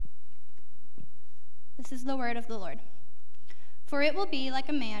This is the word of the Lord. For it will be like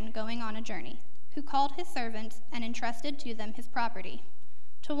a man going on a journey, who called his servants and entrusted to them his property.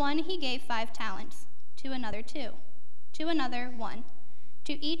 To one he gave 5 talents, to another 2, to another 1,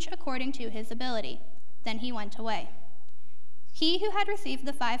 to each according to his ability. Then he went away. He who had received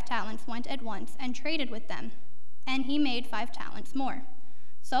the 5 talents went at once and traded with them, and he made 5 talents more.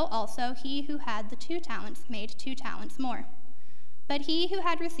 So also he who had the 2 talents made 2 talents more. But he who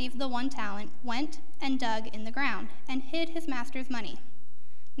had received the 1 talent went and dug in the ground and hid his master's money.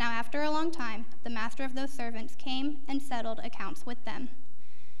 Now after a long time, the master of those servants came and settled accounts with them.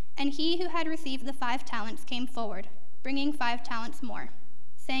 And he who had received the 5 talents came forward, bringing 5 talents more,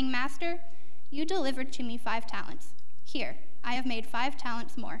 saying, Master, you delivered to me 5 talents. Here, I have made 5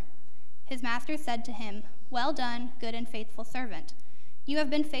 talents more. His master said to him, Well done, good and faithful servant. You have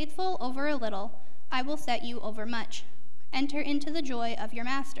been faithful over a little, I will set you over much. Enter into the joy of your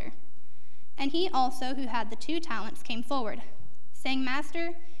master. And he also who had the 2 talents came forward, saying,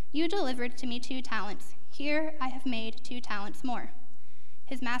 Master, you delivered to me 2 talents. Here I have made 2 talents more.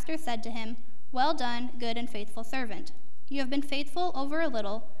 His master said to him, Well done, good and faithful servant. You have been faithful over a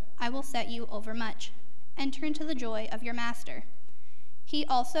little, I will set you over much. Enter into the joy of your master. He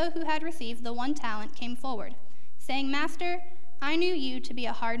also who had received the 1 talent came forward, saying, Master, I knew you to be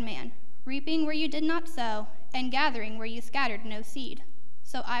a hard man, reaping where you did not sow, and gathering where you scattered no seed.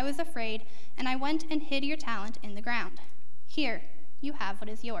 So I was afraid, and I went and hid your talent in the ground. Here, you have what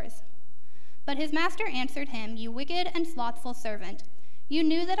is yours. But his master answered him, You wicked and slothful servant. You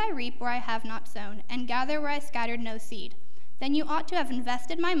knew that I reap where I have not sown, and gather where I scattered no seed. Then you ought to have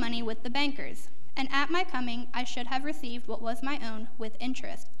invested my money with the bankers, and at my coming I should have received what was my own with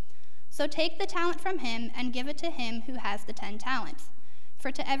interest. So take the talent from him and give it to him who has the 10 talents. For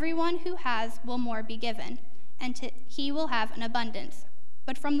to everyone who has will more be given, and he will have an abundance.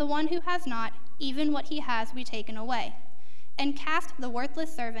 But from the one who has not, even what he has will be taken away. And cast the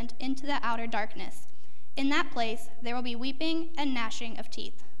worthless servant into the outer darkness. In that place there will be weeping and gnashing of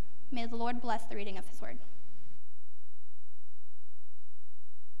teeth. May the Lord bless the reading of his word.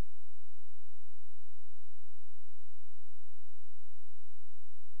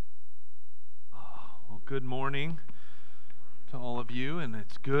 Well, good morning to all of you, and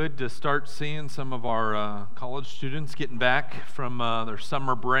it's good to start seeing some of our college students getting back from their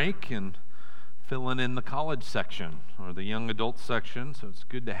summer break and filling in the college section or the young adult section. So it's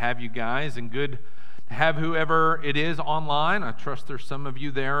good to have you guys, and good to have whoever it is online. I trust there's some of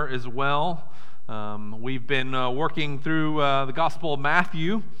you there as well. We've been working through the Gospel of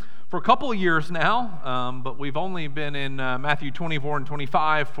Matthew for a couple of years now, but we've only been in Matthew 24 and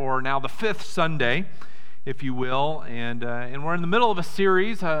 25 for now the 5th Sunday, if you will, and we're in the middle of a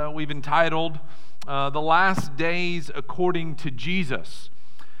series we've entitled The Last Days According to Jesus.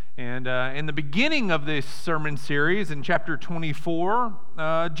 And in the beginning of this sermon series, in chapter 24,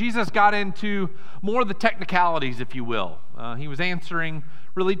 Jesus got into more of the technicalities, if you will. He was answering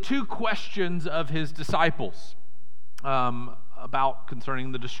really 2 questions of his disciples about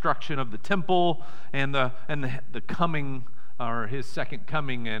concerning the destruction of the temple and the coming, or his second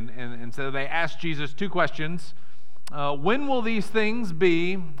coming. And so they asked Jesus 2 questions. When will these things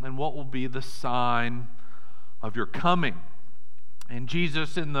be, and what will be the sign of your coming? And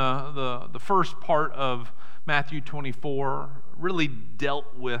Jesus, in the first part of Matthew 24, really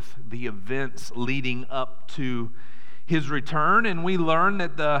dealt with the events leading up to his return, and we learn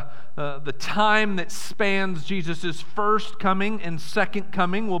that the time that spans Jesus' first coming and second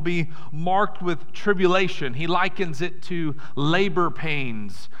coming will be marked with tribulation. He likens it to labor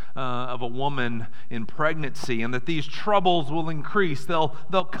pains of a woman in pregnancy, and that these troubles will increase. They'll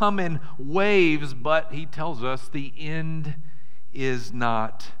come in waves, but he tells us the end is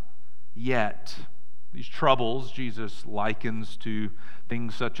not yet. These troubles Jesus likens to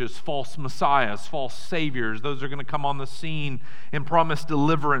things such as false messiahs, false saviors. Those are going to come on the scene and promise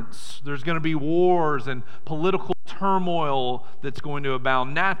deliverance. There's going to be wars and political turmoil that's going to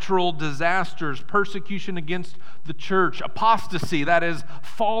abound, natural disasters, persecution against the church, apostasy, that is,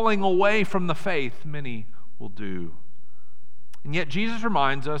 falling away from the faith, many will do. And yet Jesus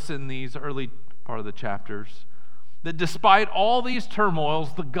reminds us in these early part of the chapters that despite all these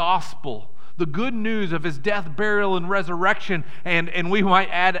turmoils, the gospel, the good news of his death, burial, and resurrection, and we might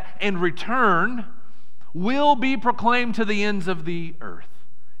add, and return, will be proclaimed to the ends of the earth.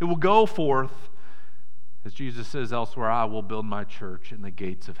 It will go forth, as Jesus says elsewhere, I will build my church, and the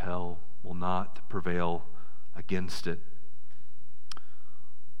gates of hell will not prevail against it.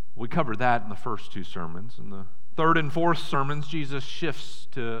 We covered that in the first 2 sermons. In the third and fourth sermons, Jesus shifts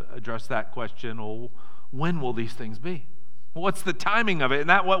to address that question, well, when will these things be? What's the timing of it? Isn't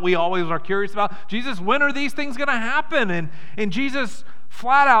that what we always are curious about? Jesus, when are these things going to happen? And Jesus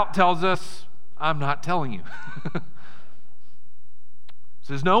flat out tells us, I'm not telling you.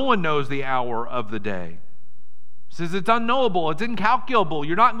 Says no one knows the hour of the day. Says it's unknowable, it's incalculable.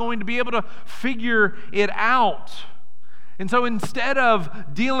 You're not going to be able to figure it out. And so instead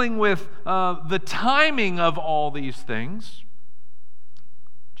of dealing with the timing of all these things,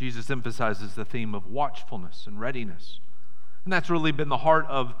 Jesus emphasizes the theme of watchfulness and readiness. And that's really been the heart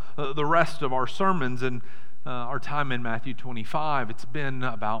of the rest of our sermons and our time in Matthew 25. It's been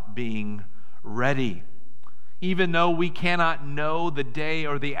about being ready. Even though we cannot know the day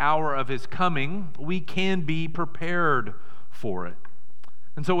or the hour of his coming, we can be prepared for it.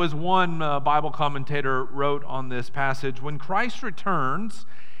 And so as one Bible commentator wrote on this passage, when Christ returns,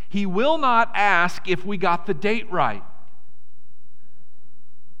 he will not ask if we got the date right.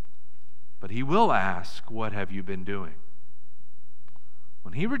 But he will ask, what have you been doing?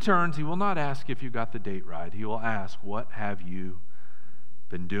 When he returns, he will not ask if you got the date right. He will ask, what have you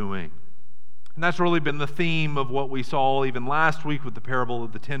been doing? And that's really been the theme of what we saw even last week with the parable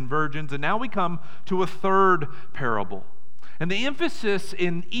of the 10 virgins. And now we come to a third parable. And the emphasis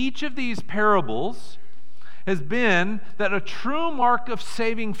in each of these parables has been that a true mark of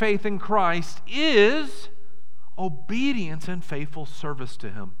saving faith in Christ is obedience and faithful service to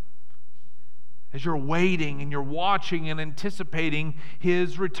him. As you're waiting and you're watching and anticipating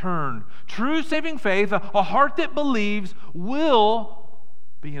his return. True saving faith, a heart that believes, will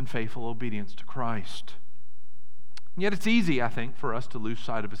be in faithful obedience to Christ. And yet it's easy, I think, for us to lose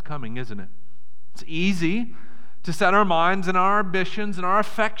sight of his coming, isn't it? It's easy to set our minds and our ambitions and our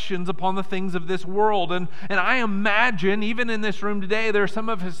affections upon the things of this world. And I imagine, even in this room today, there are some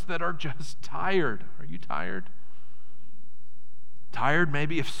of us that are just tired. Are you tired? Tired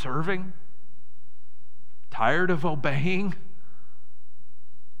maybe of serving? Tired of obeying?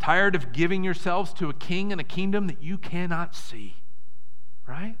 Tired of giving yourselves to a king and a kingdom that you cannot see?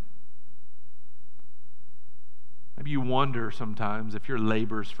 Right? Maybe you wonder sometimes if your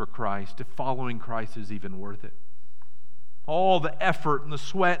labors for Christ, if following Christ is even worth it. All the effort and the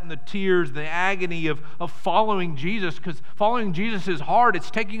sweat and the tears and the agony of following Jesus, because following Jesus is hard.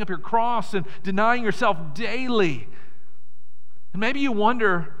 It's taking up your cross and denying yourself daily. And maybe you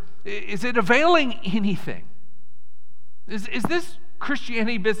wonder, is it availing anything? Is this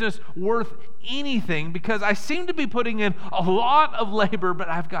Christianity business worth anything? Because I seem to be putting in a lot of labor, but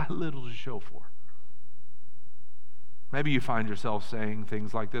I've got little to show for. Maybe you find yourself saying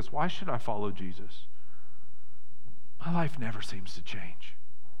things like this: why should I follow Jesus? My life never seems to change.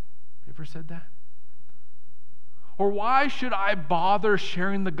 You ever said that? Or why should I bother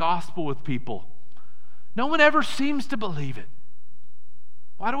sharing the gospel with people? No one ever seems to believe it.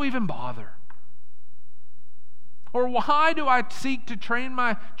 Why do we even bother? Or why do I seek to train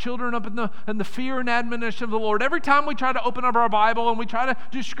my children up in the fear and admonition of the Lord? Every time we try to open up our Bible and we try to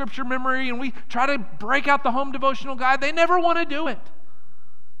do scripture memory and we try to break out the home devotional guide, they never want to do it.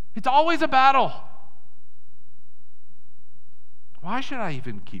 It's always a battle. Why should I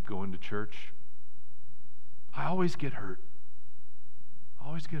even keep going to church? I always get hurt. I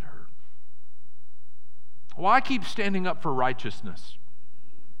always get hurt. Why keep standing up for righteousness?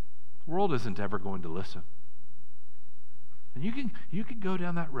 The world isn't ever going to listen. And you can go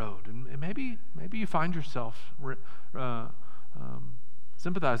down that road, and maybe you find yourself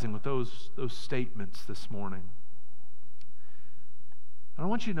sympathizing with those statements this morning. I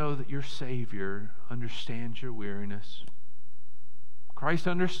want you to know that your Savior understands your weariness. Christ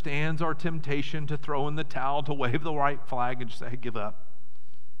understands our temptation to throw in the towel, to wave the white flag and say, give up.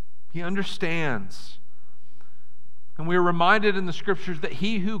 He understands. And we are reminded in the Scriptures that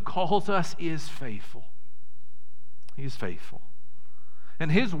he who calls us is faithful. He is faithful.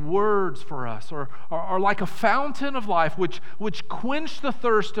 And his words for us are like a fountain of life which quench the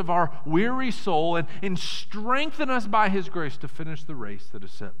thirst of our weary soul and strengthen us by his grace to finish the race that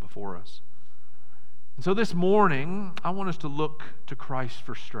is set before us. And so this morning, I want us to look to Christ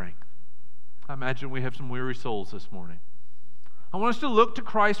for strength. I imagine we have some weary souls this morning. I want us to look to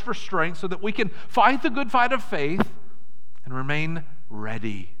Christ for strength so that we can fight the good fight of faith and remain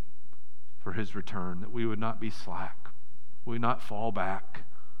ready for his return, that we would not be slack. We would not fall back.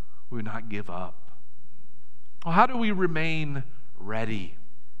 We would not give up. Well, how do we remain ready?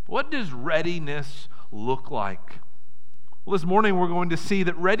 What does readiness look like? Well, this morning we're going to see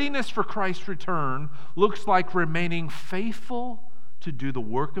that readiness for Christ's return looks like remaining faithful to do the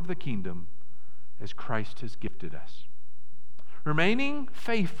work of the kingdom as Christ has gifted us. Remaining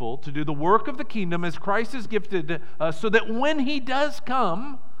faithful to do the work of the kingdom as Christ has gifted us, so that when he does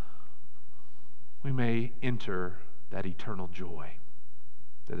come, we may enter that eternal joy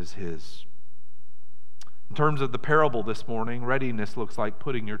that is his. In terms of the parable this morning, readiness looks like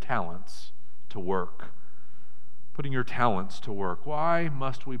putting your talents to work. Putting your talents to work. Why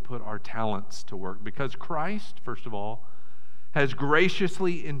must we put our talents to work? Because Christ, first of all, has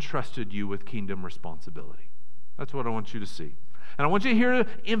graciously entrusted you with kingdom responsibility. That's what I want you to see. And I want you to hear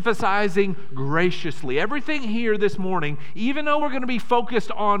emphasizing graciously. Everything here this morning, even though we're going to be focused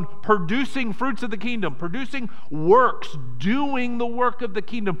on producing fruits of the kingdom, producing works, doing the work of the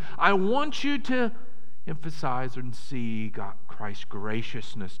kingdom, I want you to emphasize and see God, Christ's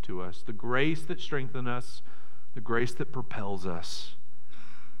graciousness to us, the grace that strengthens us, the grace that propels us.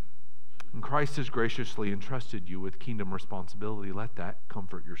 And Christ has graciously entrusted you with kingdom responsibility. Let that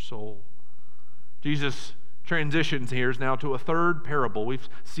comfort your soul. Jesus transitions here now to a third parable. We've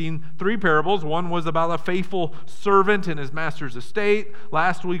seen three parables. One was about a faithful servant in his master's estate.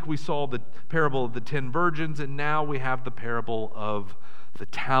 Last week we saw the parable of the 10 virgins, and now we have the parable of the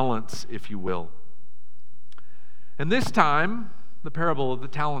talents, if you will. And this time, the parable of the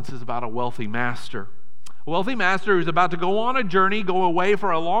talents is about a wealthy master. A wealthy master who's about to go on a journey, go away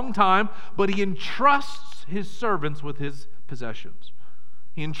for a long time, but he entrusts his servants with his possessions.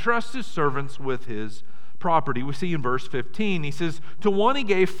 He entrusts his servants with his property. We see in verse 15, he says, to one he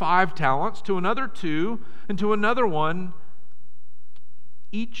gave 5 talents, to another 2, and to another 1,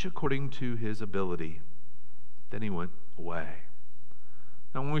 each according to his ability. Then he went away.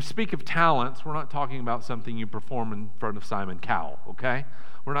 Now, when we speak of talents, we're not talking about something you perform in front of Simon Cowell, okay?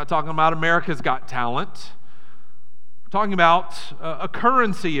 We're not talking about America's Got Talent. We're talking about a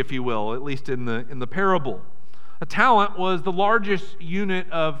currency, if you will, at least in the parable. A talent was the largest unit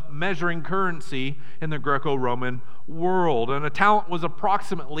of measuring currency in the Greco-Roman world. And a talent was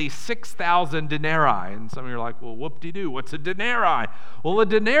approximately 6,000 denarii. And some of you are like, well, whoop-de-doo, what's a denarii? Well, a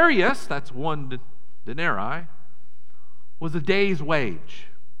denarius, that's one denarii, was a day's wage.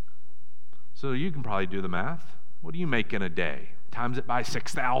 So you can probably do the math. What do you make in a day? Times it by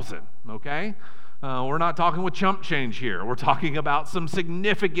 6,000, okay? We're not talking with chump change here. We're talking about some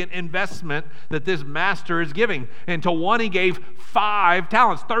significant investment that this master is giving. And to one he gave 5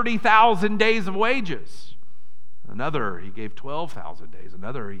 talents, 30,000 days of wages. Another, he gave 12,000 days.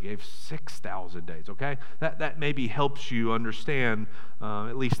 Another, he gave 6,000 days, okay? That maybe helps you understand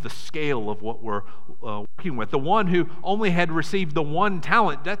at least the scale of what we're working with. The one who only had received the 1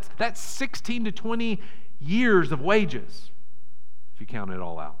 talent, that's 16 to 20 years of wages, if you count it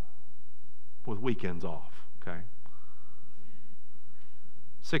all out, with weekends off, okay?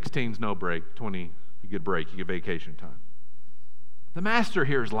 16's no break, 20, you get break, you get vacation time. The master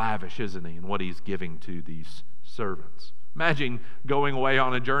here is lavish, isn't he, in what he's giving to these servants. Imagine going away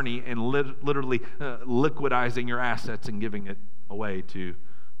on a journey and literally liquidizing your assets and giving it away to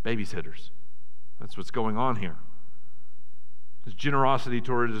babysitters. That's what's going on here. His generosity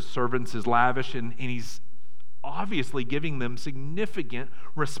towards his servants is lavish, and he's obviously giving them significant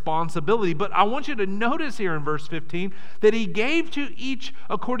responsibility. But I want you to notice here in verse 15 that he gave to each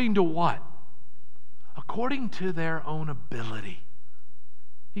according to what? According to their own ability.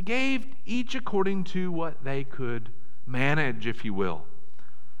 He gave each according to what they could manage, if you will.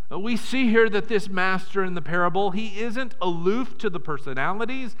 We see here that this master in the parable, he isn't aloof to the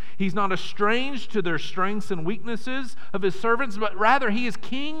personalities. He's not estranged to their strengths and weaknesses of his servants, but rather he is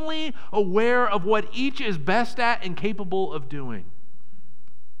keenly aware of what each is best at and capable of doing.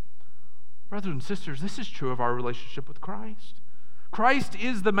 Brothers and sisters, this is true of our relationship with Christ. Christ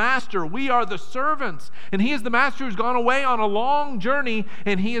is the master. We are the servants. And he is the master who's gone away on a long journey,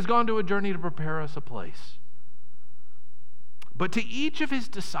 and he has gone to a journey to prepare us a place. But to each of his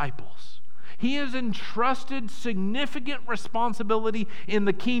disciples, he has entrusted significant responsibility in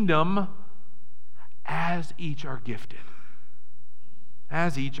the kingdom as each are gifted.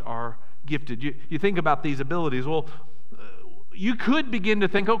 As each are gifted. You think about these abilities. Well, you could begin to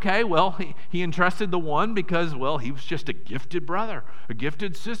think, okay, well, he entrusted the one because, well, he was just a gifted brother, a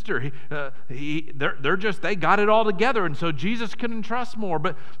gifted sister. They got it all together, and so Jesus can entrust more.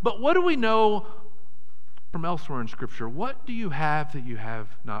 But what do we know from elsewhere in Scripture? What do you have that you have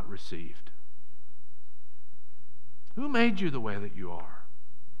not received? Who made you the way that you are?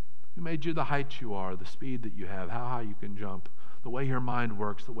 Who made you the height you are, the speed that you have, how high you can jump, the way your mind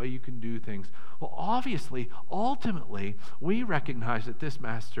works, the way you can do things? Well, obviously, ultimately, we recognize that this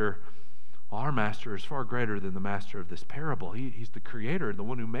master, our master, is far greater than the master of this parable. He's the creator, the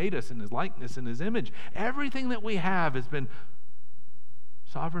one who made us in his likeness and his image. Everything that we have has been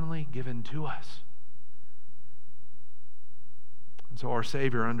sovereignly given to us. And so our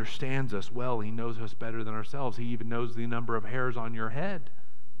Savior understands us well. He knows us better than ourselves. He even knows the number of hairs on your head.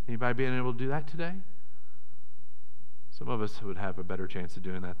 Anybody being able to do that today? Some of us would have a better chance of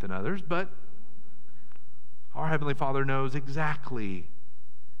doing that than others, but our Heavenly Father knows exactly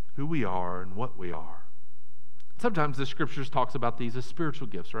who we are and what we are. Sometimes the Scriptures talks about these as spiritual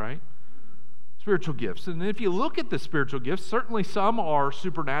gifts, right? Spiritual gifts. And if you look at the spiritual gifts, certainly some are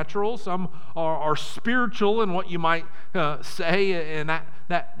supernatural, some are spiritual in what you might say in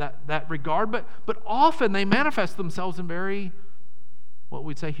that regard, but often they manifest themselves in very, what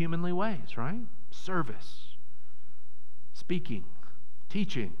we'd say, humanly ways, right? Service, speaking,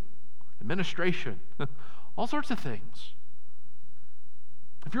 teaching, administration, all sorts of things.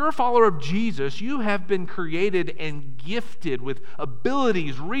 If you're a follower of Jesus, you have been created and gifted with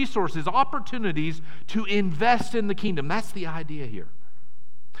abilities, resources, opportunities to invest in the kingdom. That's the idea here.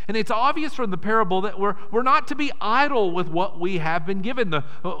 And it's obvious from the parable that we're not to be idle with what we have been given,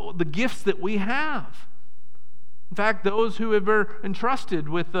 the gifts that we have. In fact, those who have been entrusted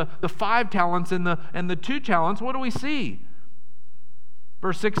with the 5 talents and the 2 talents, what do we see?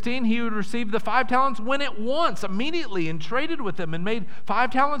 Verse 16, he who received the 5 talents went at once, immediately, and traded with them and made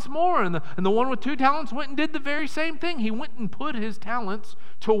 5 talents more. And the one with 2 talents went and did the very same thing. He went and put his talents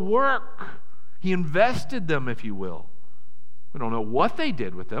to work. He invested them, if you will. We don't know what they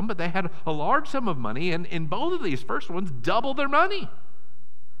did with them, but they had a large sum of money, and in both of these first ones, double their money.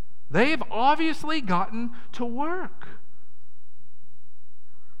 They've obviously gotten to work.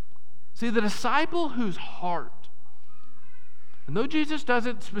 See, the disciple whose heart, and though Jesus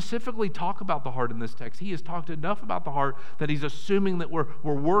doesn't specifically talk about the heart in this text, he has talked enough about the heart that he's assuming that we're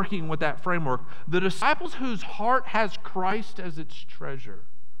working with that framework. The disciples whose heart has Christ as its treasure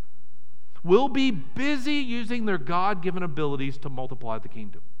will be busy using their God-given abilities to multiply the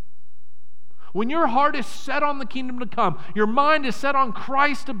kingdom. When your heart is set on the kingdom to come, your mind is set on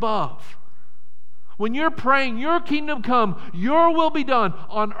Christ above. When you're praying, your kingdom come, your will be done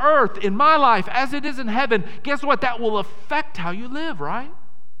on earth, in my life, as it is in heaven, guess what? That will affect how you live, right?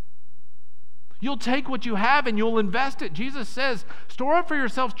 You'll take what you have and you'll invest it. Jesus says, store up for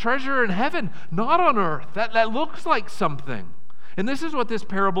yourselves treasure in heaven, not on earth. That looks like something. And this is what this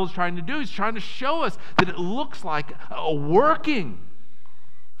parable is trying to do. He's trying to show us that it looks like a working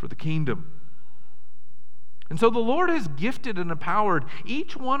for the kingdom. And so the Lord has gifted and empowered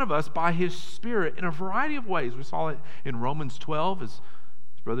each one of us by His Spirit in a variety of ways. We saw it in Romans 12 as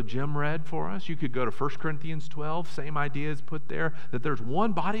Brother Jim read for us. You could go to 1 Corinthians 12, same idea is put there, that there's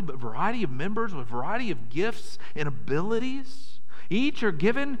one body but variety of members with variety of gifts and abilities. Each are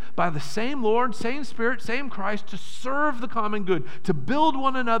given by the same Lord, same Spirit, same Christ to serve the common good, to build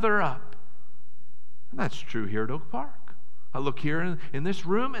one another up. And that's true here at Oak Park. I look here in this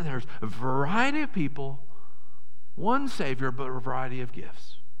room and there's a variety of people, one Savior, but a variety of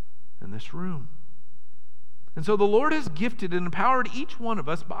gifts in this room. And so the Lord has gifted and empowered each one of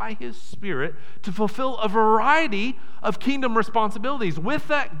us by His Spirit to fulfill a variety of kingdom responsibilities. With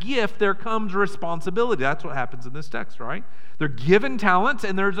that gift, there comes responsibility. That's what happens in this text, right? They're given talents,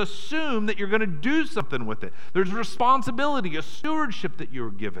 and there's assumed that you're going to do something with it. There's responsibility, a stewardship that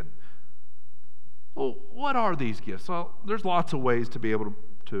you're given. Well, what are these gifts? Well, there's lots of ways to be able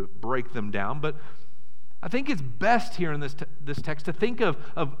to break them down, but I think it's best here in this text to think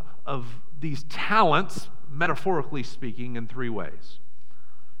of these talents, metaphorically speaking, in 3 ways: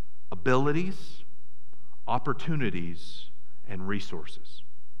 abilities, opportunities, and resources.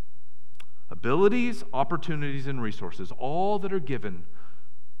 Abilities, opportunities, and resources, all that are given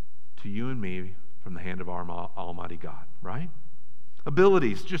to you and me from the hand of our Almighty God, right?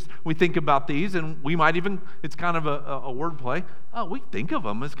 Abilities, just we think about these, and we might even, it's kind of a wordplay, we think of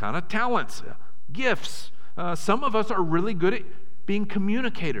them as kind of talents, gifts. Some of us are really good at being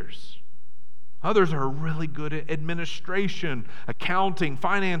communicators. Others are really good at administration, accounting,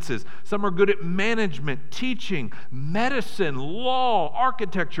 finances. Some are good at management, teaching, medicine, law,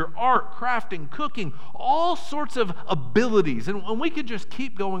 architecture, art, crafting, cooking, all sorts of abilities. And we could just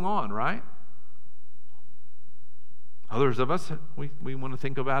keep going on, right? Others of us, we want to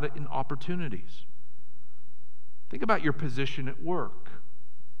think about it in opportunities. Think about your position at work.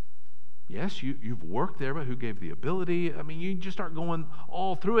 Yes, you've worked there, but who gave the ability? I mean, you just start going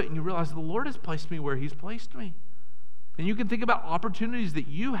all through it, and you realize the Lord has placed me where He's placed me. And you can think about opportunities that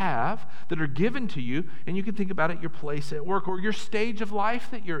you have that are given to you, and you can think about it your place at work or your stage of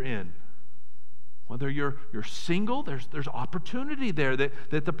life that you're in. Whether you're single, there's opportunity there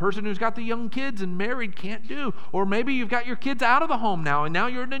that the person who's got the young kids and married can't do. Or maybe you've got your kids out of the home now, and now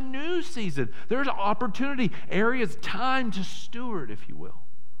you're in a new season. There's opportunity, areas, time to steward, if you will.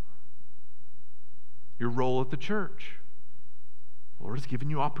 Your role at the church. The Lord has given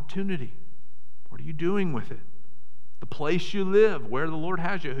you opportunity. What are you doing with it? The place you live, where the Lord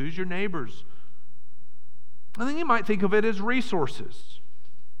has you, who's your neighbors? And then you might think of it as resources.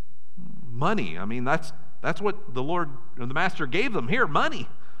 Money. I mean, that's what the Lord, or the Master gave them here, money.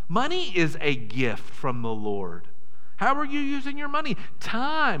 Money is a gift from the Lord. How are you using your money?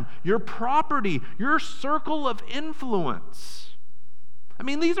 Time, your property, your circle of influence. I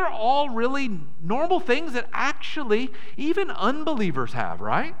mean, these are all really normal things that actually even unbelievers have,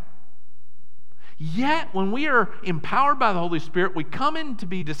 right? Yet, when we are empowered by the Holy Spirit, we come in to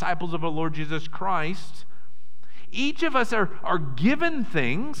be disciples of our Lord Jesus Christ. Each of us are given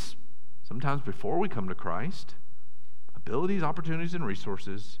things, sometimes before we come to Christ, abilities, opportunities, and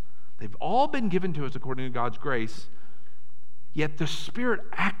resources. They've all been given to us according to God's grace, yet the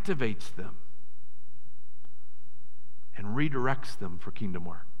Spirit activates them and redirects them for kingdom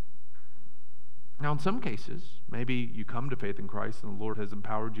work. Now, in some cases, maybe you come to faith in Christ and the Lord has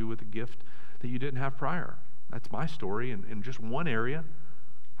empowered you with a gift that you didn't have prior. That's my story in just one area.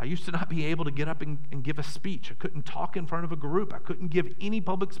 I used to not be able to get up and give a speech. I couldn't talk in front of a group. I couldn't give any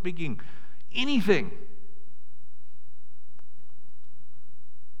public speaking, anything.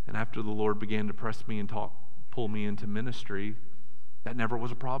 And after the Lord began to press me and pull me into ministry, that never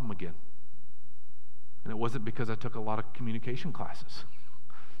was a problem again. And it wasn't because I took a lot of communication classes.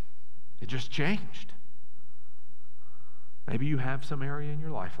 It just changed. Maybe you have some area in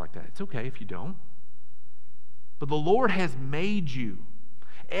your life like that. It's okay if you don't. But the Lord has made you.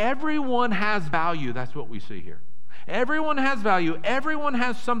 Everyone has value. That's what we see here. Everyone has value. Everyone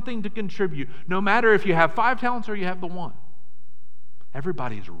has something to contribute. No matter if you have 5 talents or you have the 1.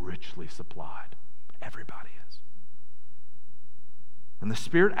 Everybody is richly supplied. Everybody is. And the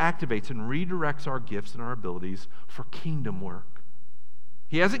Spirit activates and redirects our gifts and our abilities for kingdom work.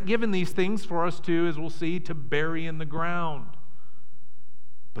 He hasn't given these things for us to, as we'll see, to bury in the ground,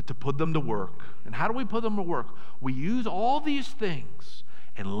 but to put them to work. And how do we put them to work? We use all these things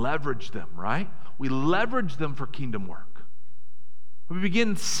and leverage them, right? We leverage them for kingdom work. We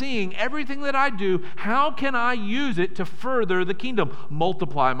begin seeing everything that I do, how can I use it to further the kingdom?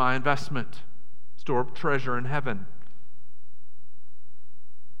 Multiply my investment, store up treasure in heaven.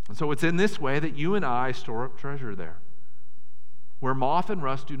 And so it's in this way that you and I store up treasure there, where moth and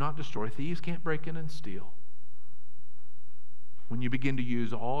rust do not destroy, thieves can't break in and steal. When you begin to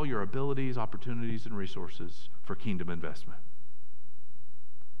use all your abilities, opportunities, and resources for kingdom investment.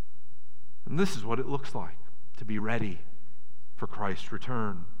 And this is what it looks like to be ready for Christ's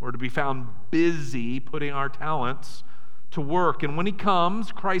return, or to be found busy putting our talents to work. And when He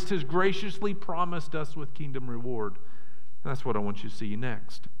comes, Christ has graciously promised us with kingdom reward. And that's what I want you to see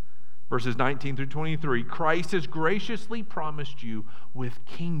next. Verses 19 through 23, Christ has graciously promised you with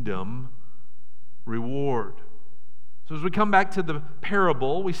kingdom reward. So as we come back to the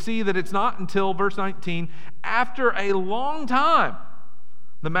parable, we see that it's not until verse 19, after a long time,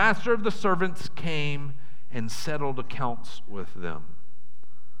 the master of the servants came and settled accounts with them.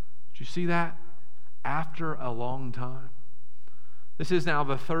 Did you see that? After a long time. This is now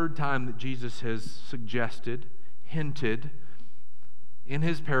the 3rd time that Jesus has suggested, hinted in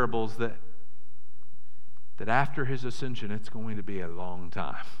His parables that after His ascension, it's going to be a long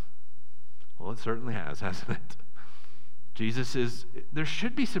time. Well, it certainly has, hasn't it? There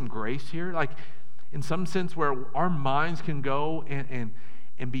should be some grace here, like in some sense where our minds can go and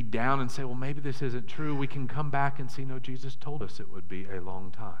be down and say, well, maybe this isn't true. We can come back and see, no, Jesus told us it would be a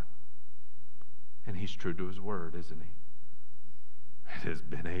long time. And He's true to His word, isn't He? It has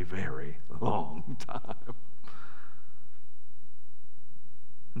been a very long time.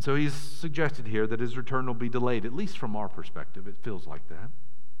 And so He's suggested here that His return will be delayed, at least from our perspective. It feels like that.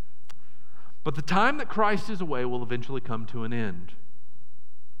 But the time that Christ is away will eventually come to an end.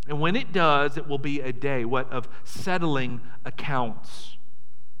 And when it does, it will be a day, of settling accounts.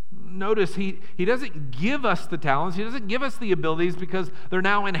 Notice he doesn't give us the talents, He doesn't give us the abilities because they're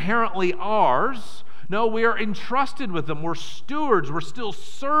now inherently ours. No, we are entrusted with them. We're stewards. We're still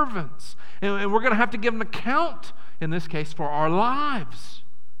servants. And we're going to have to give an account, in this case, for our lives.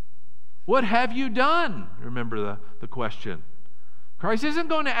 What have you done? Remember the question. Christ isn't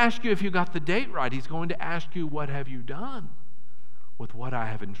going to ask you if you got the date right. He's going to ask you, what have you done with what I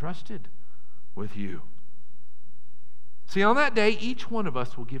have entrusted with you? See, on that day, each one of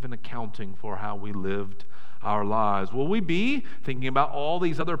us will give an accounting for how we lived our lives. Will we be thinking about all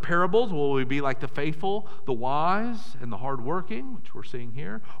these other parables? Will we be like the faithful, the wise, and the hardworking, which we're seeing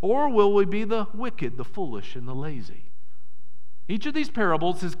here? Or will we be the wicked, the foolish, and the lazy? Each of these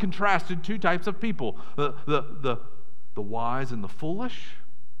parables has contrasted 2 types of people, the wise and the foolish,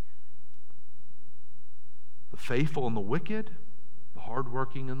 the faithful and the wicked, the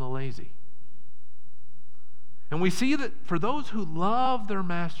hardworking and the lazy. And we see that for those who love their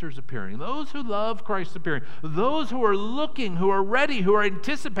master's appearing, those who love Christ's appearing, those who are looking, who are ready, who are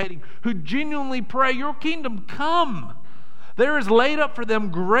anticipating, who genuinely pray, your kingdom come, there is laid up for them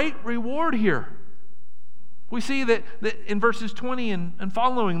great reward here. We see that in verses 20 and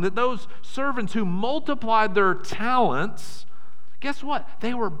following, that those servants who multiplied their talents, guess what?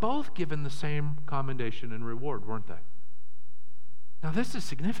 They were both given the same commendation and reward, weren't they? Now this is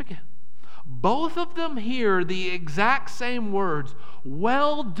significant. Both of them hear the exact same words.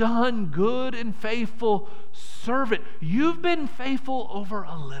 Well done, good and faithful servant. You've been faithful over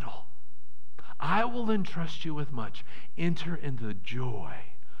a little. I will entrust you with much. Enter into the joy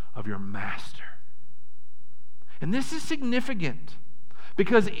of your master. And this is significant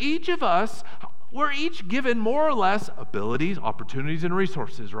because each of us, we're each given more or less abilities, opportunities, and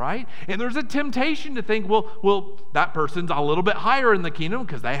resources, right? And there's a temptation to think, well, that person's a little bit higher in the kingdom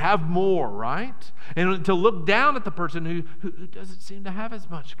because they have more, right? And to look down at the person who doesn't seem to have as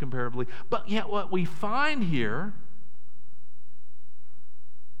much comparably. But yet what we find here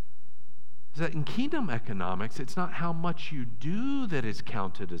is that in kingdom economics, it's not how much you do that is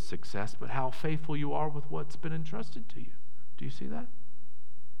counted as success, but how faithful you are with what's been entrusted to you. Do you see that?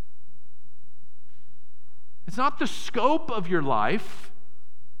 It's not the scope of your life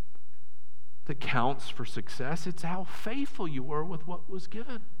that counts for success. It's how faithful you were with what was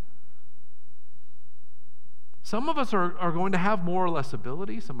given. Some of us are going to have more or less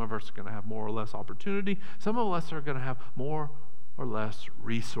ability. Some of us are going to have more or less opportunity. Some of us are going to have more or less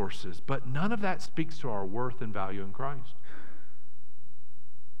resources. But none of that speaks to our worth and value in Christ.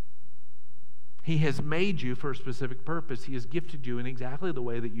 He has made you for a specific purpose. He has gifted you in exactly the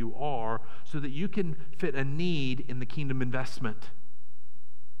way that you are so that you can fit a need in the kingdom investment.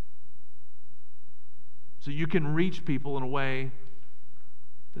 So you can reach people in a way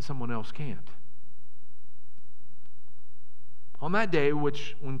that someone else can't. On that day,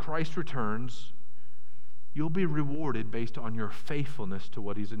 when Christ returns, you'll be rewarded based on your faithfulness to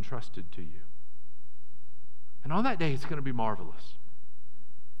what He's entrusted to you. And on that day, it's going to be marvelous.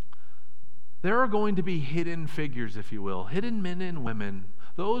 There are going to be hidden figures, if you will, hidden men and women,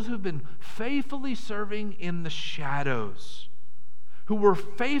 those who've been faithfully serving in the shadows, who were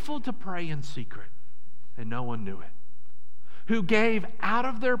faithful to pray in secret, and no one knew it, who gave out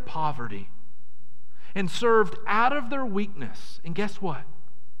of their poverty and served out of their weakness. And guess what?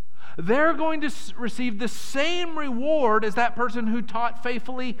 They're going to receive the same reward as that person who taught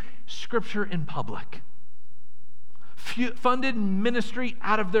faithfully Scripture in public, funded ministry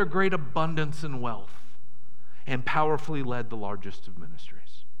out of their great abundance and wealth, and powerfully led the largest of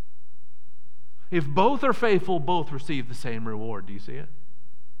ministries. If both are faithful, both receive the same reward. Do you see it?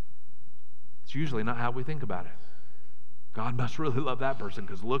 It's usually not how we think about it. God must really love that person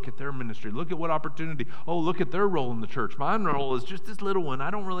because look at their ministry. Look at what opportunity. Oh, look at their role in the church. My role is just this little one.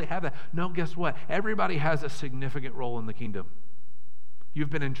 I don't really have that. No, guess what? Everybody has a significant role in the kingdom. You've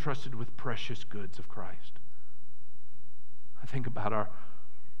been entrusted with precious goods of Christ. I think about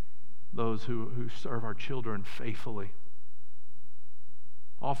those who serve our children faithfully.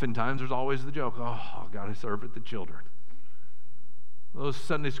 Oftentimes, there's always the joke, I've got to serve at the children. Those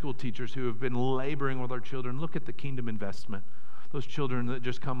Sunday school teachers who have been laboring with our children, look at the kingdom investment. Those children that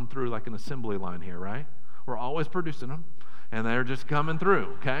just come through like an assembly line here, right? We're always producing them, and they're just coming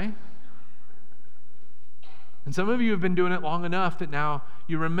through, okay? And some of you have been doing it long enough that now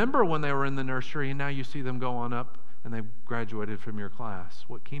you remember when they were in the nursery, and now you see them go on up and they've graduated from your class.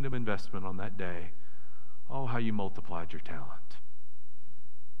 What kingdom investment on that day. Oh, how you multiplied your talent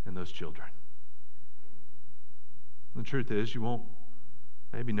in those children. And the truth is, you won't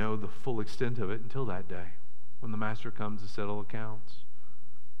maybe know the full extent of it until that day when the master comes to settle accounts.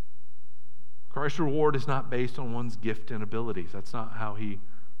 Christ's reward is not based on one's gift and abilities. That's not how He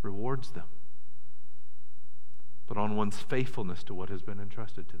rewards them. But on one's faithfulness to what has been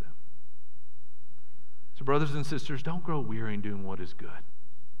entrusted to them. So brothers and sisters, don't grow weary in doing what is good.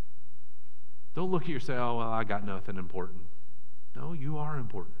 Don't look at yourself, I got nothing important. No, you are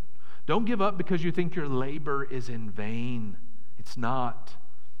important. Don't give up because you think your labor is in vain. It's not.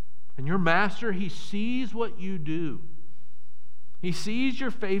 And your master, He sees what you do. He sees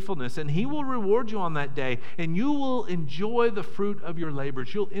your faithfulness, and He will reward you on that day, and you will enjoy the fruit of your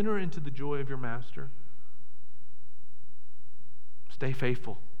labors. You'll enter into the joy of your master. Stay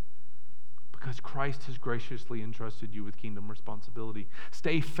faithful, because Christ has graciously entrusted you with kingdom responsibility.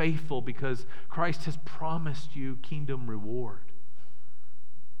 Stay faithful because Christ has promised you kingdom reward.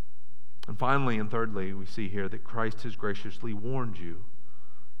 And finally and thirdly, we see here that Christ has graciously warned you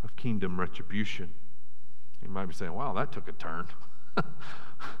of kingdom retribution. You might be saying, wow, that took a turn.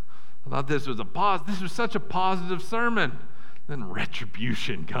 I thought this was such a positive sermon. Then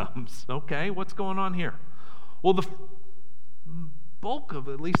retribution comes. Okay, what's going on here? Well, the bulk of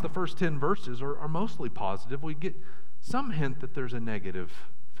at least the first 10 verses are mostly positive. We get some hint that there's a negative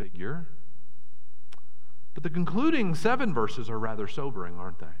figure. But the concluding 7 verses are rather sobering,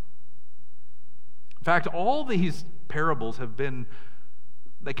 aren't they? In fact, all these parables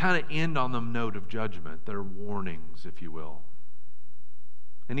they kind of end on the note of judgment. They're warnings, if you will.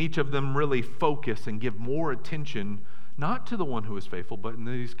 And each of them really focus and give more attention, not to the one who was faithful, but in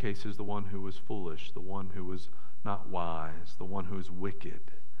these cases, the one who was foolish, the one who was not wise, the one who is wicked,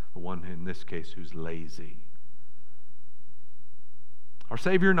 the one in this case who's lazy. Our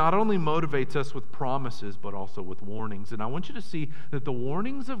Savior not only motivates us with promises, but also with warnings. And I want you to see that the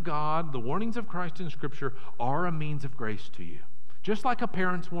warnings of God, the warnings of Christ in Scripture, are a means of grace to you. Just like a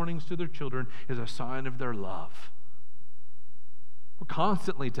parent's warnings to their children is a sign of their love. We're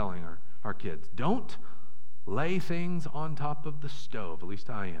constantly telling our kids, don't lay things on top of the stove. At least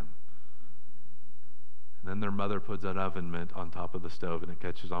I am. And then their mother puts an oven mitt on top of the stove and it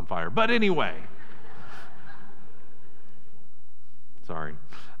catches on fire. But anyway. Sorry.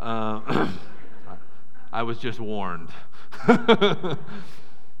 I was just warned.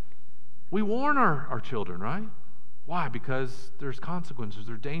 We warn our children, right? Why? Because there's consequences,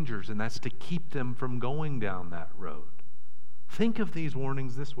 there's dangers, and that's to keep them from going down that road. Think of these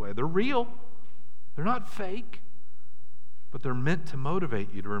warnings this way. They're real. They're not fake, but they're meant to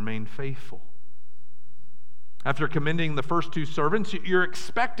motivate you to remain faithful. After commending the first 2 servants, you're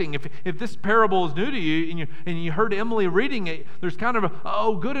expecting, if this parable is new to you and you heard Emily reading it, there's kind of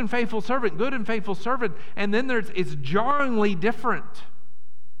good and faithful servant, and then it's jarringly different.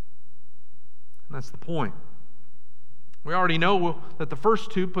 And that's the point. We already know that the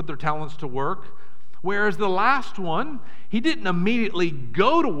first 2 put their talents to work, whereas the last one, he didn't immediately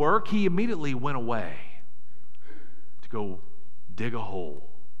go to work, he immediately went away to go dig a hole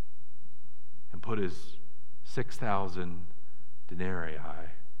and put his 6,000 denarii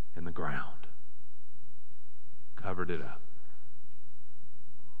in the ground, covered it up.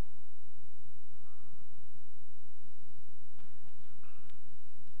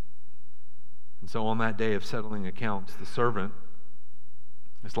 And so on that day of settling accounts, the servant,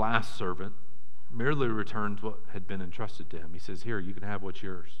 this last servant, merely returns what had been entrusted to him. He says, here, you can have what's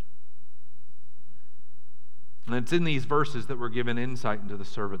yours. And it's in these verses that we're given insight into the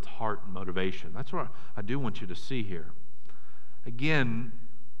servant's heart and motivation. That's what I do want you to see here. Again,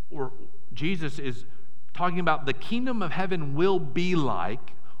 Jesus is talking about the kingdom of heaven will be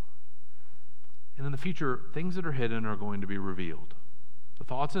like, and in the future, things that are hidden are going to be revealed. The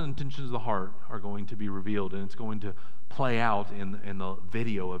thoughts and intentions of the heart are going to be revealed, and it's going to play out in the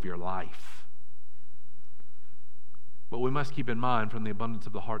video of your life. But we must keep in mind, from the abundance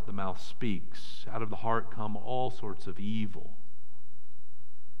of the heart, the mouth speaks. Out of the heart come all sorts of evil.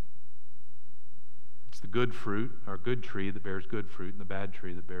 It's the good fruit, or good tree that bears good fruit, and the bad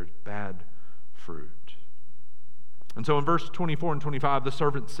tree that bears bad fruit. And so in verse 24 and 25, the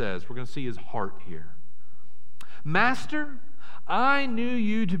servant says, we're going to see his heart here. Master, I knew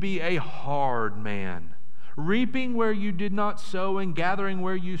you to be a hard man, reaping where you did not sow and gathering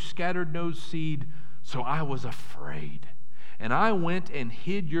where you scattered no seed. So I was afraid, and I went and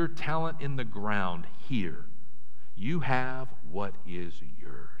hid your talent in the ground. Here, you have what is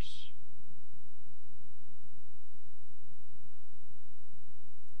yours.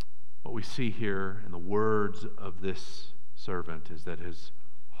 What we see here in the words of this servant is that his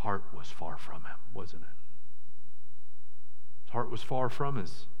heart was far from him, wasn't it? His heart was far from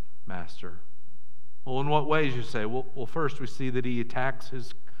his master. Well, in what ways, you say? Well, first we see that he attacks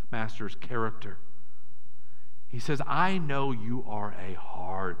his master's character. He says, I know you are a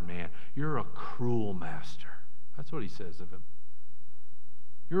hard man. You're a cruel master. That's what he says of him.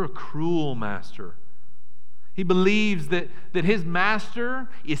 You're a cruel master. He believes that his master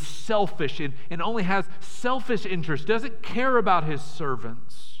is selfish and only has selfish interests, doesn't care about his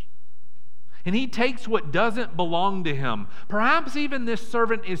servants. And he takes what doesn't belong to him. Perhaps even this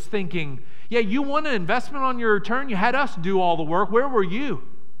servant is thinking, yeah, you want an investment on your return? You had us do all the work. Where were you?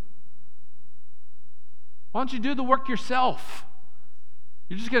 Why don't you do the work yourself?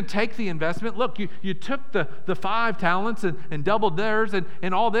 You're just going to take the investment. Look, you took the 5 talents and doubled theirs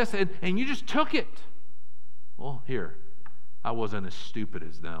and all this, and you just took it. Well, here, I wasn't as stupid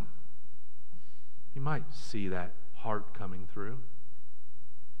as them. You might see that heart coming through.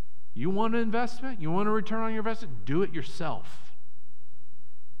 You want an investment? You want a return on your investment? Do it yourself.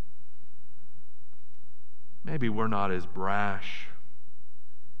 Maybe we're not as brash.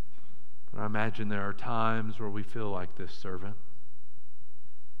 But I imagine there are times where we feel like this servant.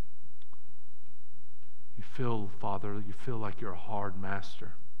 Father, you feel like you're a hard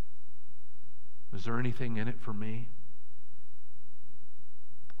master. Is there anything in it for me?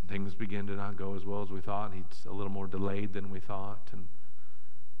 Things begin to not go as well as we thought. He's a little more delayed than we thought. And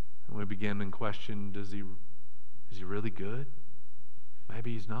we begin to question, is he really good?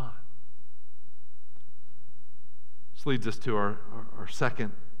 Maybe he's not. This leads us to our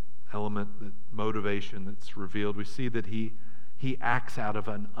second element, that motivation that's revealed. We see that he acts out of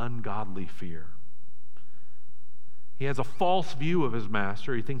an ungodly fear. He has a false view of his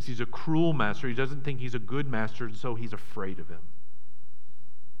master. He thinks he's a cruel master. He doesn't think he's a good master, and so he's afraid of him.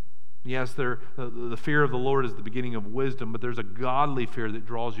 Yes, the fear of the Lord is the beginning of wisdom, but there's a godly fear that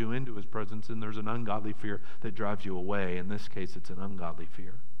draws you into his presence, and there's an ungodly fear that drives you away. In this case, it's an ungodly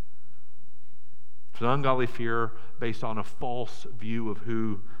fear. It's an ungodly fear based on a false view of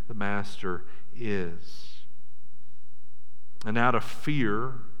who the master is. And out of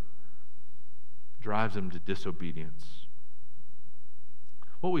fear drives him to disobedience.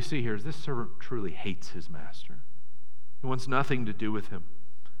 What we see here is this servant truly hates his master. He wants nothing to do with him.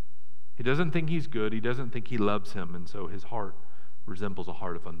 He doesn't think he's good. He doesn't think he loves him, and so his heart resembles a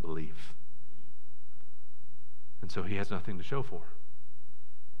heart of unbelief. And so he has nothing to show for.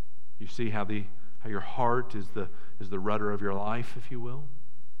 You see how your heart is the rudder of your life, if you will?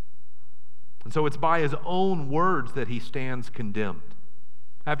 And so it's by his own words that he stands condemned.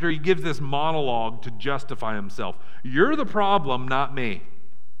 After he gives this monologue to justify himself, you're the problem, not me.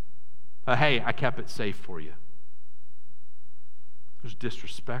 Hey, I kept it safe for you. There's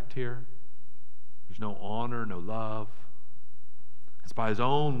disrespect here. There's no honor, no love. It's by his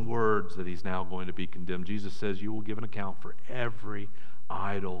own words that he's now going to be condemned. Jesus says, you will give an account for every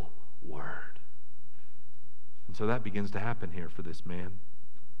idle word. And so that begins to happen here for this man.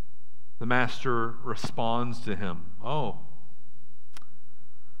 The master responds to him.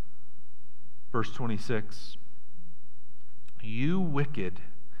 Verse 26. You wicked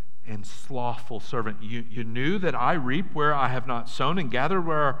and slothful servant, you knew that I reap where I have not sown and gather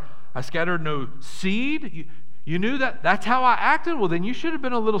where I scattered no seed. You knew that's how I acted. Well, then you should have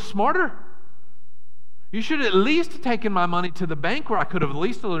been a little smarter. You should at least have taken my money to the bank where I could have at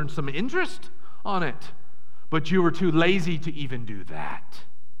least earned some interest on it. But you were too lazy to even do that.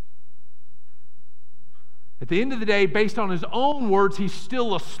 At the end of the day, based on his own words, he's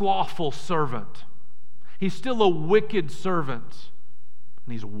still a slothful servant. He's still a wicked servant.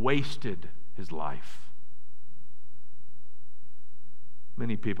 And he's wasted his life.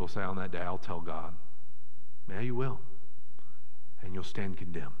 Many people say on that day, I'll tell God. Yeah, you will. And you'll stand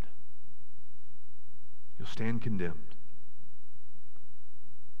condemned. You'll stand condemned.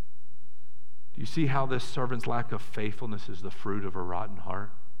 Do you see how this servant's lack of faithfulness is the fruit of a rotten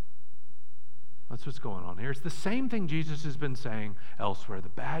heart? That's what's going on here. It's the same thing Jesus has been saying elsewhere. The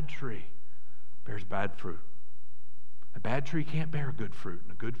bad tree bears bad fruit. A bad tree can't bear good fruit,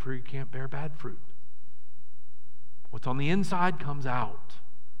 and a good tree can't bear bad fruit. What's on the inside comes out.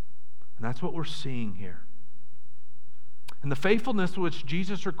 And that's what we're seeing here. And the faithfulness which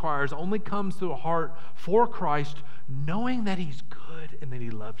Jesus requires only comes through a heart for Christ, knowing that he's good and that he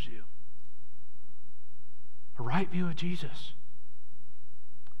loves you. A right view of Jesus.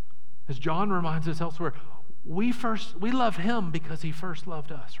 As John reminds us elsewhere, we love him because he first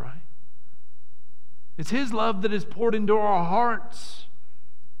loved us, right? It's his love that is poured into our hearts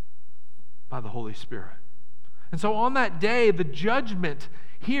by the Holy Spirit. And so on that day, the judgment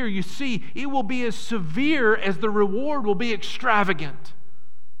here, you see, it will be as severe as the reward will be extravagant.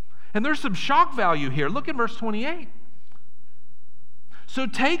 And there's some shock value here. Look at verse 28. So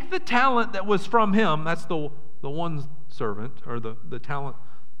take the talent that was from him, that's the one servant, or the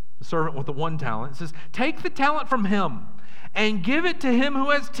servant with the one talent. It says, take the talent from him and give it to him who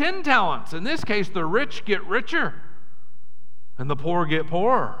has 10 talents. In this case, the rich get richer and the poor get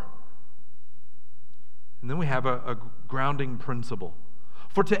poorer. And then we have a grounding principle.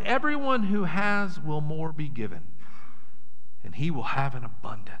 For to everyone who has will more be given, and he will have an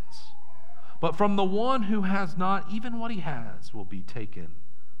abundance. But from the one who has not, even what he has will be taken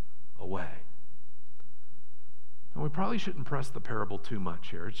away. And we probably shouldn't press the parable too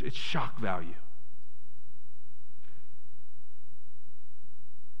much here. It's shock value.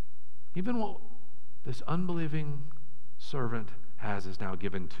 Even what this unbelieving servant has is now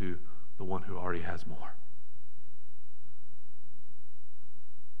given to the one who already has more.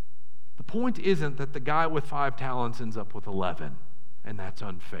 The point isn't that the guy with 5 talents ends up with 11, and that's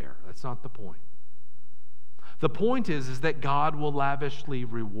unfair. That's not the point. The point is that God will lavishly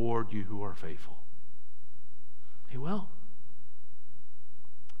reward you who are faithful. He will.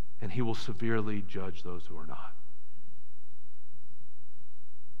 And he will severely judge those who are not.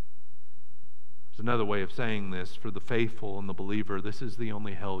 There's another way of saying this. For the faithful and the believer, this is the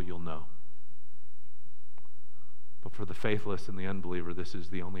only hell you'll know. But for the faithless and the unbeliever, this is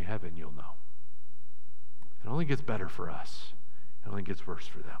the only heaven you'll know. It only gets better for us. It only gets worse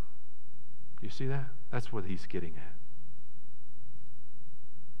for them. Do you see that? That's what he's getting at.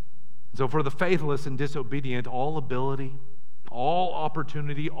 So for the faithless and disobedient, all ability, all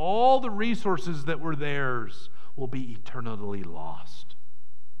opportunity, all the resources that were theirs will be eternally lost.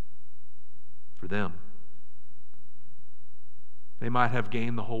 For them, they might have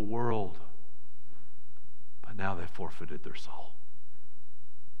gained the whole world, but now they've forfeited their soul.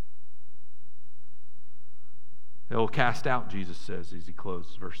 They will cast out, Jesus says as he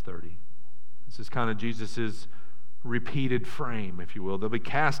closes verse 30. This is kind of Jesus's repeated frame, if you will. They'll be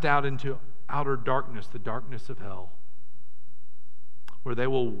cast out into outer darkness, the darkness of hell, where they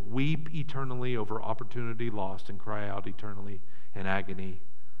will weep eternally over opportunity lost and cry out eternally in agony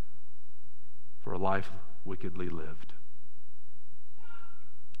for a life wickedly lived.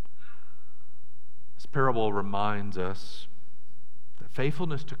 This parable reminds us that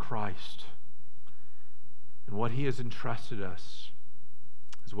faithfulness to Christ and what he has entrusted us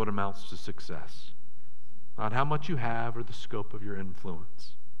is what amounts to success. Not how much you have or the scope of your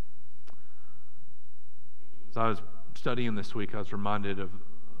influence. As I was studying this week, I was reminded of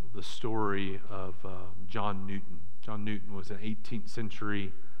the story of John Newton. John Newton was an 18th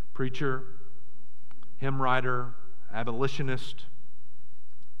century preacher, hymn writer, abolitionist.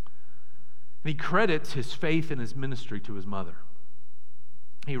 And he credits his faith and his ministry to his mother.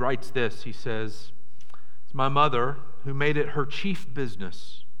 He writes this, he says, "It's my mother who made it her chief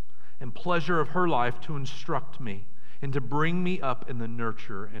business and pleasure of her life to instruct me and to bring me up in the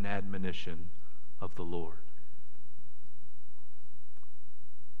nurture and admonition of the Lord."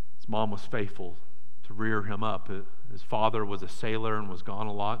 His mom was faithful to rear him up. His father was a sailor and was gone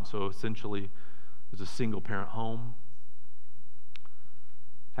a lot, and so essentially it was a single-parent home.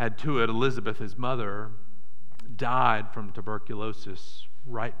 Add to it, Elizabeth, his mother, died from tuberculosis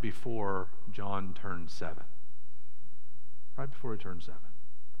right before John turned 7. Right before he turned 7.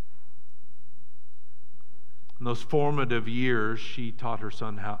 In those formative years, she taught her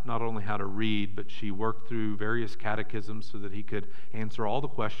son not only how to read, but she worked through various catechisms so that he could answer all the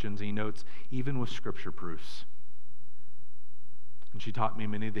questions. He notes, even with scripture proofs. And she taught me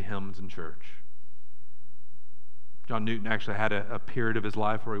many of the hymns in church. John Newton actually had a period of his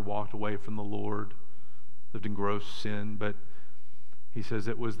life where he walked away from the Lord, lived in gross sin, but he says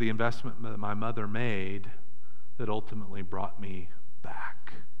it was the investment that my mother made that ultimately brought me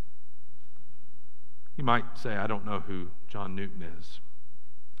back. You might say, I don't know who John Newton is.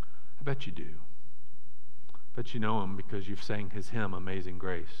 I bet you do. I bet you know him because you've sang his hymn, Amazing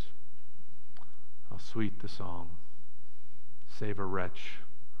Grace. How sweet the song. Save a wretch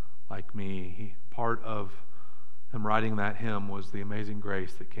like me. Part of him writing that hymn was the amazing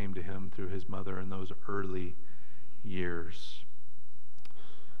grace that came to him through his mother in those early years.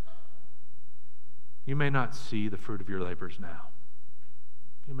 You may not see the fruit of your labors now.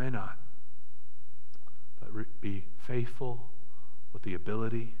 You may not. But be faithful with the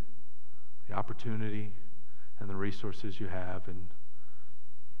ability, the opportunity, and the resources you have. And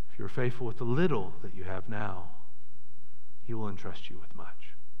if you're faithful with the little that you have now, he will entrust you with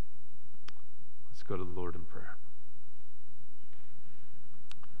much. Let's go to the Lord in prayer.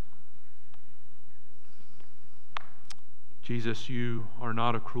 Jesus, you are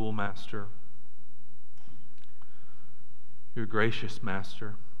not a cruel master. You're a gracious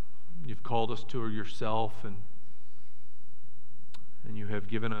master. You've called us to yourself, and you have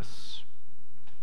given us